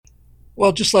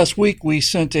Well, just last week we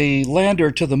sent a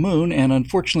lander to the moon, and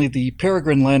unfortunately, the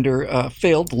Peregrine lander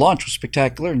failed. The launch was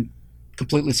spectacular and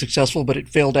completely successful, but it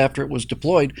failed after it was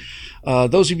deployed.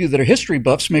 Those of you that are history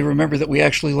buffs may remember that we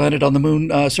actually landed on the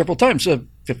moon several times,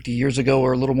 50 years ago,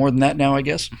 or a little more than that now, I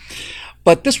guess.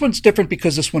 But this one's different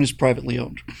because this one is privately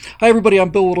owned. Hi, everybody.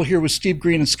 I'm Bill Whittle here with Steve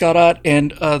Green and Scott Ott.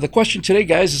 And the question today,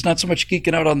 guys, is not so much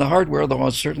geeking out on the hardware, though I'm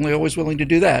certainly always willing to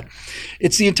do that.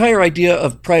 It's the entire idea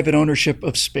of private ownership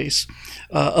of space,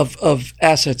 of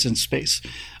assets in space.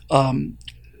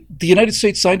 The United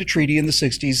States signed a treaty in the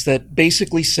 60s that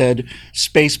basically said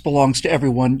space belongs to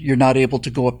everyone. You're not able to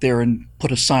go up there and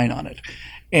put a sign on it.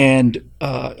 And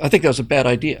I think that was a bad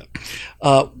idea.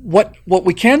 What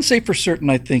we can say for certain,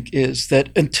 I think, is that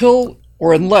until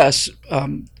or unless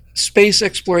space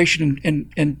exploration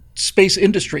and space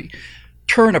industry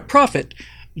turn a profit,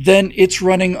 then it's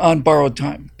running on borrowed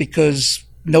time because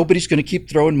nobody's going to keep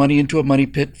throwing money into a money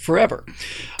pit forever.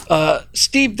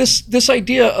 Steve, this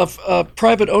idea of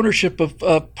private ownership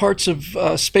of parts of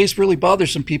space really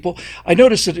bothers some people. I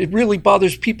notice that it really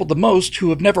bothers people the most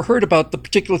who have never heard about the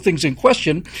particular things in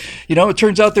question. You know, it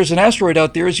turns out there's an asteroid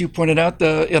out there, as you pointed out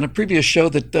in a previous show,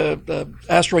 that the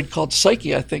asteroid called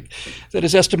Psyche, I think, that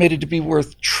is estimated to be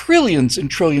worth trillions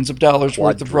and trillions of dollars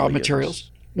worth of raw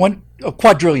materials.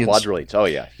 Quadrillions. Quadrillions. Oh,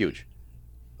 yeah, huge.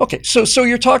 Okay, so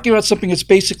you're talking about something that's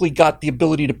basically got the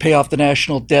ability to pay off the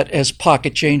national debt as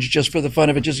pocket change just for the fun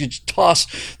of it. You just toss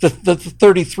the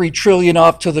 33 trillion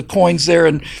off to the coins there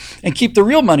and keep the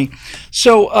real money.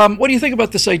 So what do you think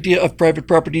about this idea of private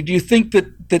property? Do you think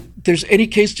that there's any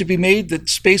case to be made that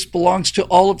space belongs to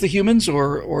all of the humans,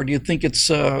 or do you think it's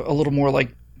a little more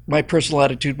like my personal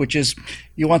attitude, which is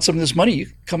you want some of this money, you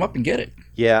come up and get it?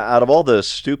 Yeah, out of all the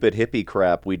stupid hippie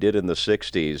crap we did in the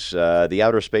 60s, the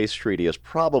Outer Space Treaty is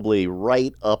probably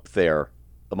right up there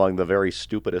among the very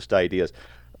stupidest ideas.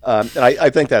 And I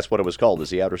think that's what it was called, is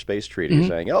the Outer Space Treaty,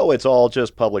 saying, oh, it's all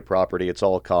just public property, it's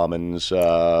all commons,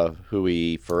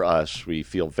 hooey for us. We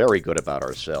feel very good about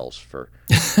ourselves for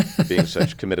being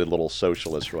such committed little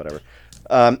socialists or whatever.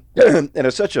 And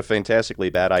it's such a fantastically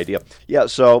bad idea. Yeah,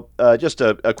 so just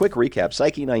a quick recap.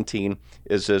 Psyche 19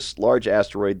 is this large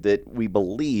asteroid that we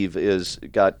believe is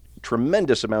got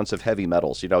tremendous amounts of heavy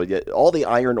metals. You know, all the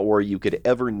iron ore you could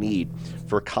ever need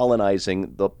for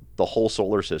colonizing the whole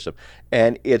solar system.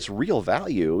 And its real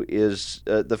value is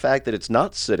the fact that it's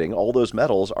not sitting, all those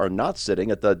metals are not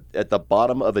sitting at the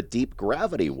bottom of a deep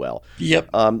gravity well. Yep.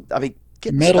 I mean,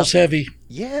 metal's heavy.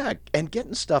 Yeah, and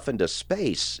getting stuff into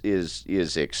space is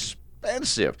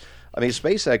expensive. I mean,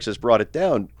 SpaceX has brought it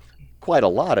down quite a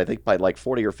lot, I think by like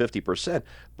 40 or 50%,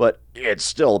 but it's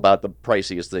still about the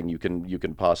priciest thing you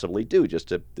can possibly do just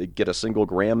to get a single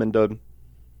gram into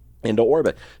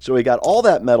orbit. So we got all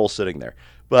that metal sitting there.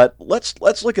 But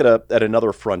let's look at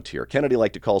another frontier. Kennedy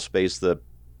liked to call space the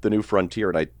new frontier,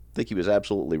 and I think he was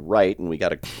absolutely right, and we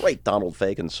got a great Donald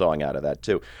Fagen song out of that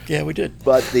too. Yeah, we did.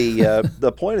 But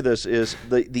the point of this is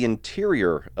the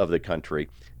interior of the country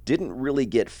didn't really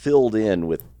get filled in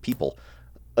with people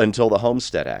until the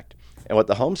Homestead Act. And what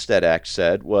the Homestead Act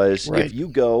said was, right, if you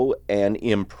go and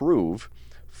improve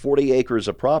 40 acres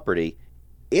of property,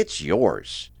 it's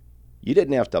yours. You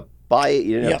didn't have to buy it.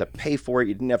 You didn't have to pay for it.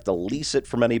 You didn't have to lease it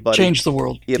from anybody. Change the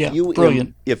world.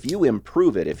 Brilliant. If you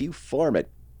improve it, if you farm it,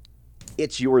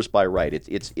 it's yours by right.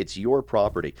 It's your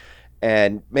property.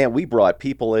 And man, we brought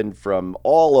people in from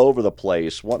all over the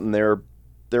place wanting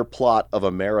their plot of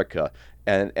America,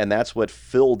 and that's what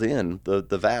filled in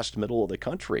the vast middle of the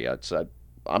country.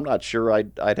 I'm not sure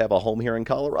I'd have a home here in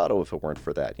Colorado if it weren't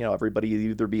for that. You know, everybody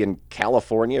would either be in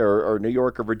California or New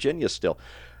York or Virginia still.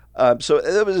 So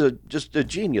it was just a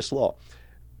genius law.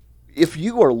 If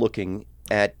you are looking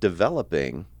at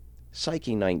developing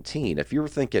Psyche 19, if you're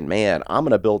thinking, man, I'm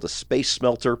going to build a space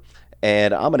smelter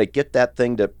and I'm going to get that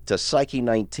thing to Psyche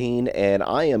 19 and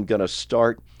I am going to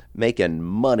start making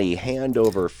money hand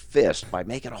over fist by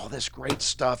making all this great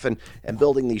stuff and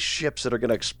building these ships that are going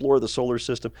to explore the solar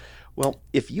system. Well,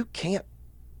 if you can't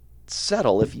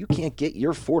settle, if you can't get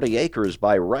your 40 acres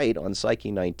by right on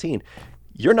Psyche 19,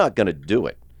 you're not going to do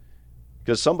it.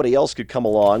 Because somebody else could come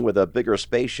along with a bigger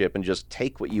spaceship and just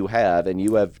take what you have, and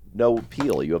you have no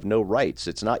appeal. You have no rights.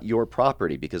 It's not your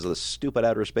property because of the stupid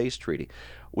Outer Space Treaty.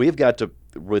 We've got to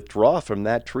withdraw from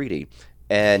that treaty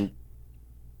and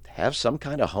have some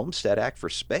kind of Homestead Act for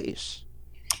space.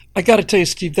 I got to tell you,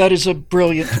 Steve, that is a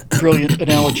brilliant, brilliant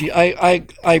analogy. I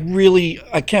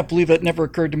can't believe that never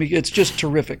occurred to me. It's just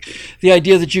terrific. The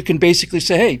idea that you can basically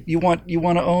say, hey, you want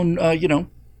to own,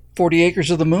 40 acres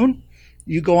of the moon?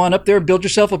 You go on up there and build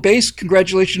yourself a base.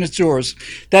 Congratulations, it's yours.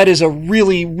 That is a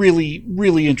really, really,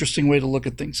 really interesting way to look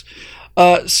at things.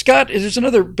 Scott, there's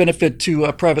another benefit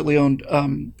to privately owned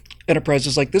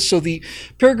enterprises like this. So the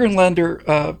Peregrine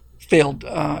lander failed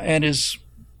and is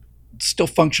still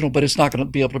functional, but it's not going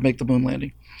to be able to make the moon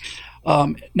landing.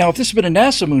 Now, if this had been a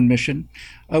NASA moon mission,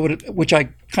 which I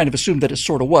kind of assumed that it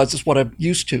sort of was, is what I'm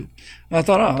used to. And I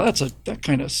thought, that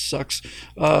kind of sucks.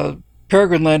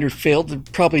 Peregrine lander failed. The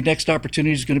probably next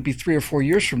opportunity is going to be 3 or 4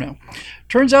 years from now.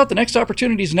 Turns out the next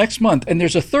opportunity is next month, and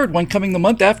there's a third one coming the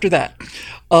month after that.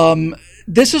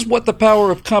 This is what the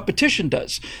power of competition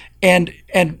does. And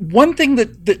one thing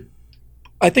that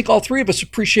I think all three of us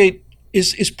appreciate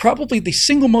is probably the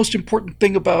single most important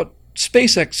thing about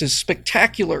SpaceX's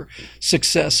spectacular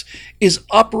success is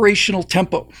operational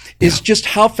tempo, is just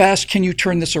how fast can you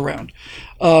turn this around.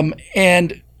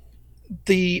 And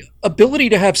the ability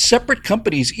to have separate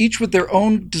companies, each with their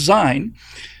own design,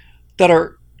 that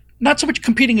are not so much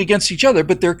competing against each other,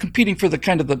 but they're competing for the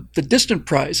kind of the distant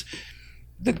prize.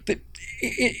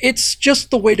 It's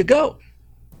just the way to go.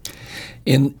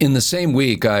 In the same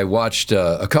week, I watched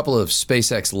a couple of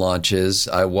SpaceX launches.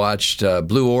 I watched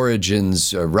Blue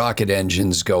Origin's rocket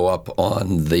engines go up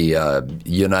on the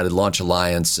United Launch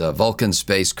Alliance Vulcan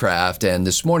spacecraft. And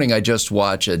this morning, I just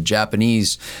watched a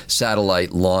Japanese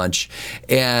satellite launch.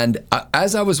 And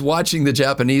as I was watching the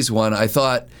Japanese one, I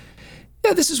thought,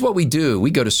 yeah, this is what we do.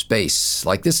 We go to space.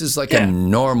 Like, this is like a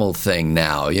normal thing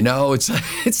now, you know?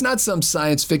 It's not some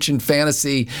science fiction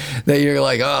fantasy that you're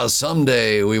like, oh,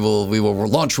 someday we will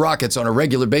launch rockets on a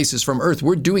regular basis from Earth.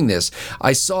 We're doing this.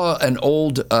 I saw an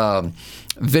old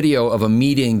video of a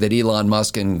meeting that Elon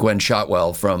Musk and Gwen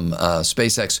Shotwell from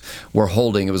SpaceX were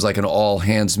holding. It was like an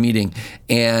all-hands meeting.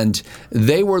 And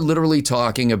they were literally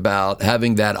talking about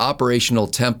having that operational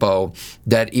tempo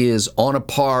that is on a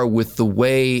par with the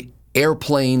way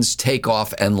airplanes take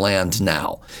off and land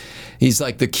now. He's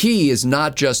like, the key is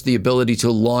not just the ability to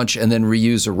launch and then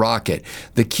reuse a rocket.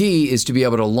 The key is to be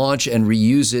able to launch and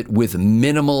reuse it with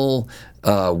minimal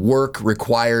work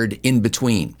required in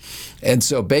between. And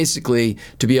so basically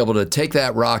to be able to take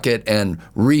that rocket and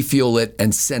refuel it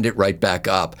and send it right back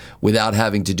up without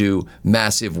having to do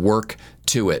massive work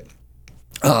to it.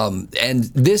 And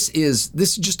this is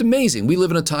just amazing. We live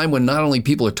in a time when not only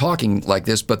people are talking like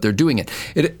this, but they're doing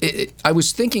it. I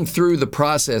was thinking through the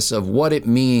process of what it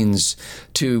means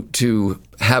to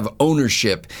have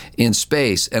ownership in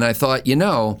space, and I thought,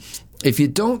 if you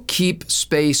don't keep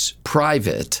space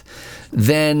private,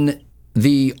 then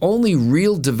the only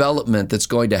real development that's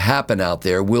going to happen out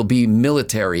there will be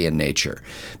military in nature,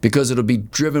 because it'll be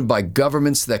driven by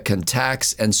governments that can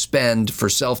tax and spend for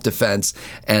self-defense,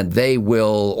 and they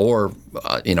will, or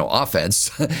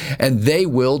offense, and they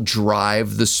will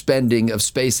drive the spending of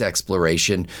space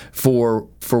exploration for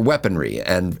weaponry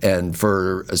and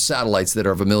for satellites that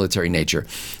are of a military nature.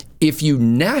 If you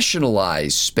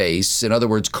nationalize space, in other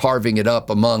words, carving it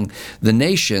up among the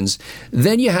nations,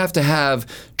 then you have to have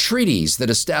treaties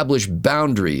that establish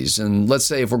boundaries. And let's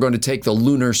say if we're going to take the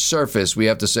lunar surface, we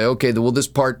have to say, okay, well, this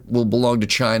part will belong to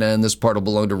China, and this part will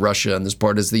belong to Russia, and this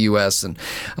part is the U.S. And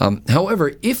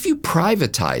however, if you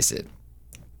privatize it,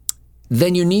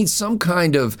 then you need some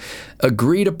kind of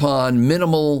agreed upon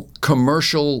minimal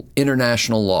commercial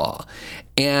international law.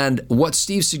 And what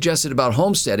Steve suggested about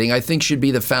homesteading, I think, should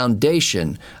be the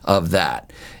foundation of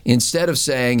that. Instead of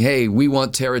saying, hey, we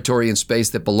want territory in space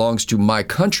that belongs to my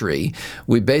country,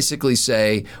 we basically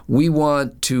say we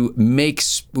want to make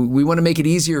it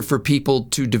easier for people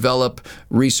to develop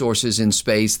resources in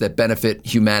space that benefit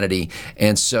humanity.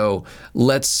 And so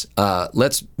let's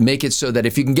make it so that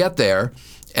if you can get there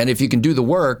and if you can do the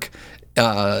work,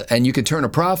 and you can turn a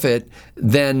profit,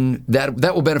 then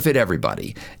that will benefit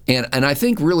everybody. And I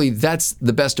think really that's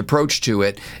the best approach to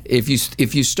it. If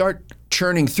you start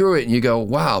churning through it and you go,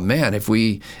 wow, man,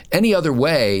 any other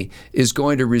way is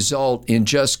going to result in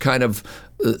just kind of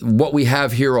what we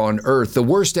have here on Earth, the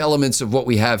worst elements of what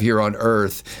we have here on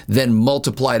Earth, then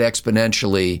multiplied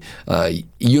exponentially,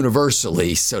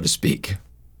 universally, so to speak.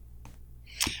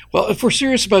 Well, if we're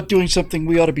serious about doing something,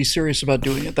 we ought to be serious about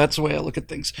doing it. That's the way I look at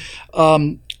things.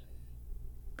 I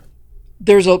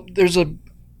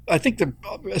think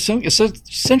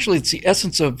essentially it's the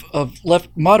essence of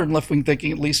modern left-wing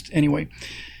thinking, at least anyway,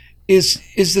 is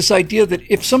this idea that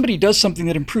if somebody does something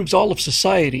that improves all of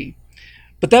society,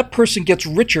 but that person gets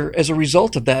richer as a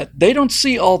result of that, they don't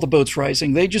see all the boats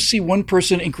rising. They just see one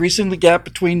person increasing the gap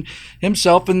between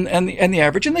himself and the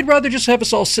average, and they'd rather just have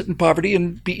us all sit in poverty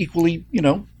and be equally,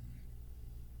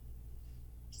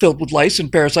 filled with lice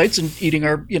and parasites and eating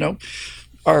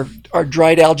our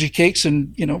dried algae cakes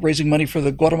and raising money for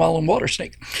the Guatemalan water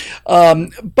snake.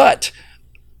 But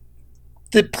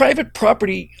the private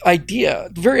property idea,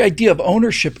 the very idea of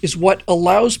ownership, is what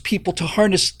allows people to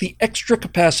harness the extra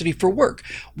capacity for work.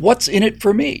 What's in it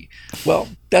for me? Well,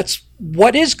 that's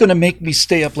what is going to make me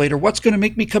stay up later. What's going to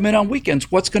make me come in on weekends?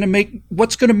 What's going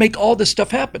to make all this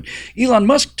stuff happen? Elon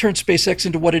Musk turned SpaceX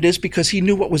into what it is because he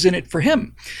knew what was in it for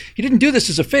him. He didn't do this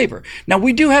as a favor. Now,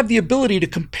 we do have the ability to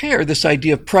compare this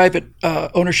idea of private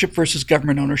ownership versus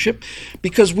government ownership,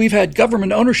 because we've had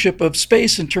government ownership of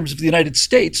space in terms of the United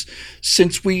States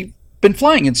since we've been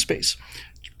flying in space.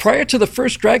 Prior to the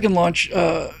first Dragon launch,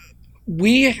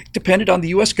 we depended on the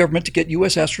U.S. government to get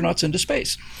U.S. astronauts into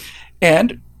space.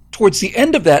 And towards the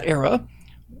end of that era,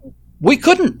 we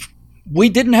couldn't. We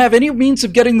didn't have any means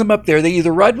of getting them up there. They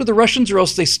either ride with the Russians or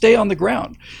else they stay on the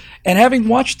ground. And having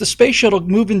watched the space shuttle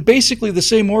move in basically the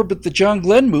same orbit that John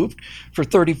Glenn moved for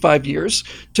 35 years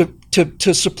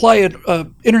to supply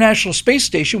an International Space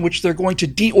Station, which they're going to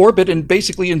deorbit and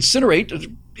basically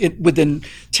incinerate within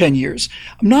 10 years,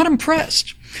 I'm not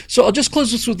impressed. So I'll just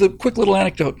close this with a quick little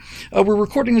anecdote. We're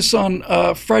recording this on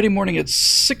Friday morning at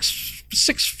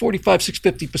 6:45,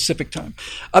 6:50 Pacific time.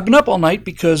 I've been up all night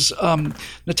because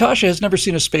Natasha has never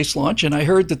seen a space launch, and I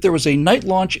heard that there was a night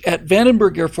launch at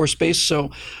Vandenberg Air Force Base.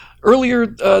 So earlier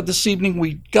this evening,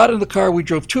 we got in the car, we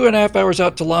drove 2.5 hours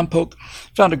out to Lompoc,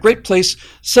 found a great place,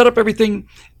 set up everything,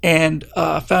 and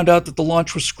found out that the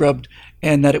launch was scrubbed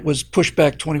and that it was pushed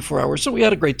back 24 hours. So we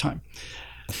had a great time.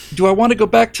 Do I want to go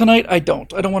back tonight? I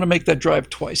don't. I don't want to make that drive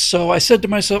twice. So I said to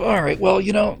myself, all right, well,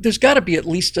 there's got to be at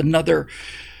least another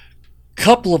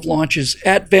couple of launches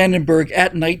at Vandenberg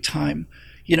at nighttime,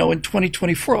 in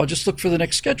 2024. I'll just look for the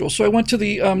next schedule. So I went to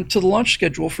the launch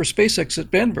schedule for SpaceX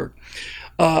at Vandenberg.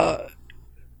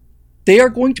 They are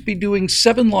going to be doing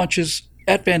 7 launches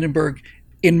at Vandenberg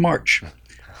in March.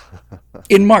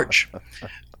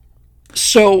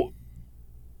 So,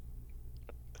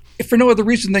 if for no other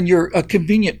reason than your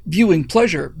convenient viewing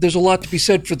pleasure, there's a lot to be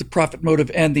said for the profit motive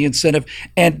and the incentive.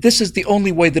 And this is the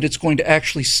only way that it's going to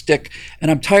actually stick. And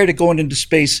I'm tired of going into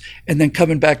space and then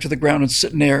coming back to the ground and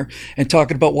sitting there and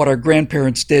talking about what our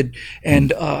grandparents did and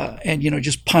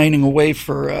just pining away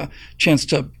for a chance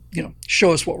to,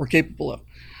 show us what we're capable of.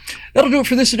 That'll do it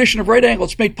for this edition of Right Angle.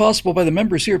 It's made possible by the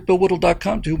members here at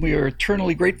BillWhittle.com, to whom we are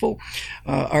eternally grateful.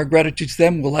 Our gratitude to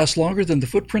them will last longer than the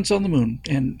footprints on the moon,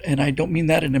 and I don't mean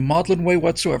that in a maudlin way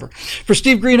whatsoever. For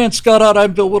Steve Green and Scott Ott,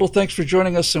 I'm Bill Whittle. Thanks for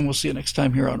joining us, and we'll see you next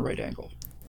time here on Right Angle.